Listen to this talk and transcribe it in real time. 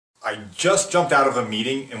I just jumped out of a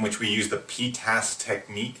meeting in which we used the PTAS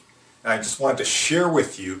technique, and I just wanted to share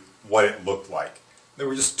with you what it looked like. There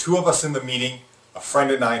were just two of us in the meeting, a friend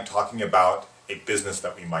and I, talking about a business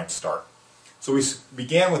that we might start. So we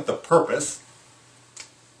began with the purpose.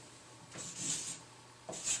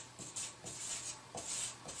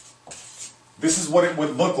 This is what it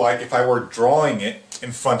would look like if I were drawing it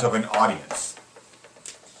in front of an audience.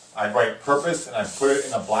 I'd write purpose and I'd put it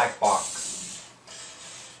in a black box.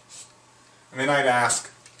 And then I'd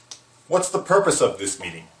ask, what's the purpose of this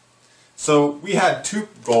meeting? So we had two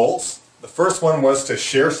goals. The first one was to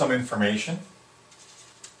share some information.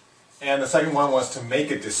 And the second one was to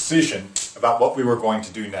make a decision about what we were going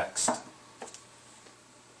to do next.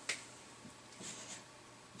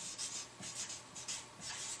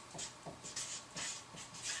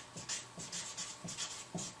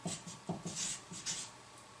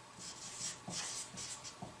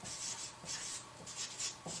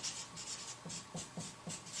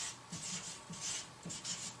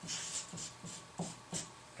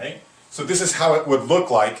 Okay? So this is how it would look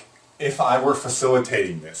like if I were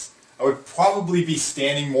facilitating this. I would probably be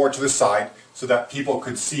standing more to the side so that people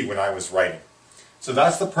could see when I was writing. So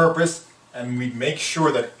that's the purpose, and we make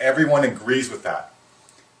sure that everyone agrees with that.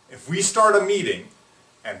 If we start a meeting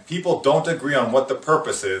and people don't agree on what the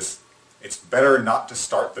purpose is, it's better not to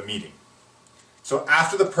start the meeting. So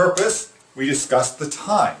after the purpose, we discuss the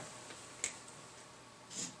time.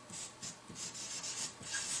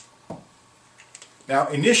 Now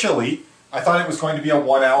initially, I thought it was going to be a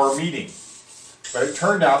 1-hour meeting, but it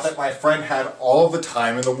turned out that my friend had all of the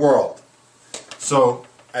time in the world. So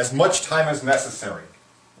as much time as necessary.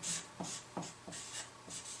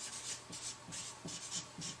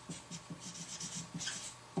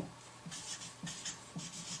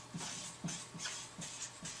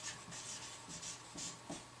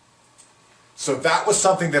 So that was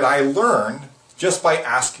something that I learned just by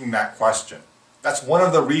asking that question. That's one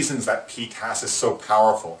of the reasons that PTAS is so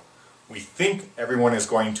powerful. We think everyone is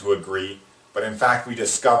going to agree, but in fact we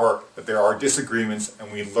discover that there are disagreements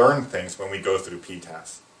and we learn things when we go through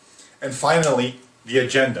PTAS. And finally, the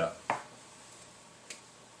agenda.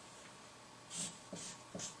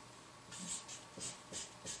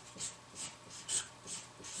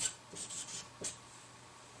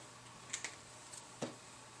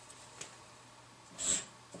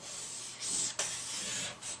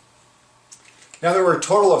 Now there were a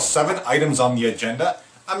total of 7 items on the agenda.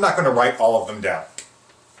 I'm not going to write all of them down.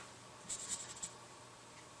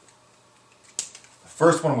 The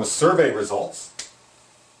first one was survey results.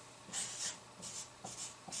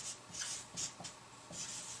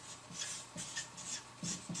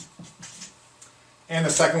 And the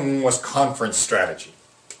second one was conference strategy.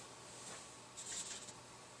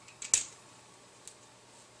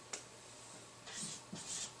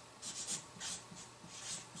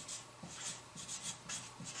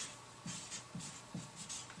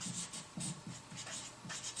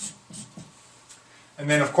 And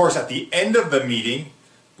then, of course, at the end of the meeting,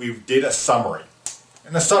 we did a summary.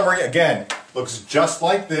 And the summary, again, looks just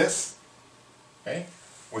like this, okay,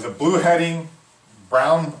 with a blue heading,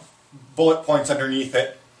 brown bullet points underneath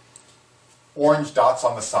it, orange dots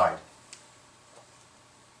on the side.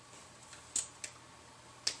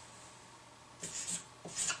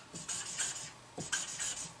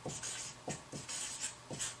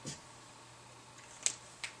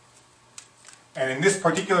 And in this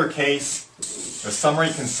particular case, the summary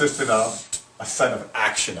consisted of a set of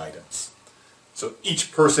action items. So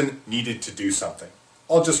each person needed to do something.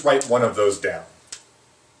 I'll just write one of those down.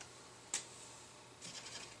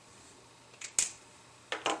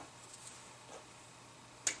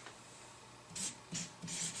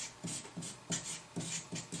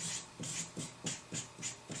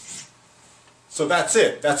 So that's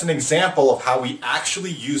it. That's an example of how we actually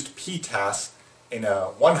used PTAS in a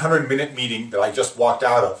 100-minute meeting that I just walked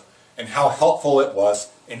out of, and how helpful it was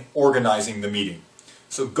in organizing the meeting.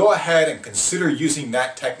 So go ahead and consider using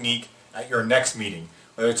that technique at your next meeting,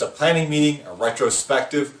 whether it's a planning meeting, a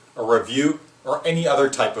retrospective, a review, or any other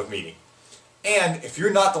type of meeting. And if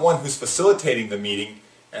you're not the one who's facilitating the meeting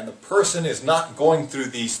and the person is not going through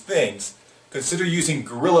these things, consider using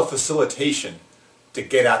guerrilla facilitation to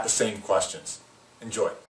get at the same questions. Enjoy.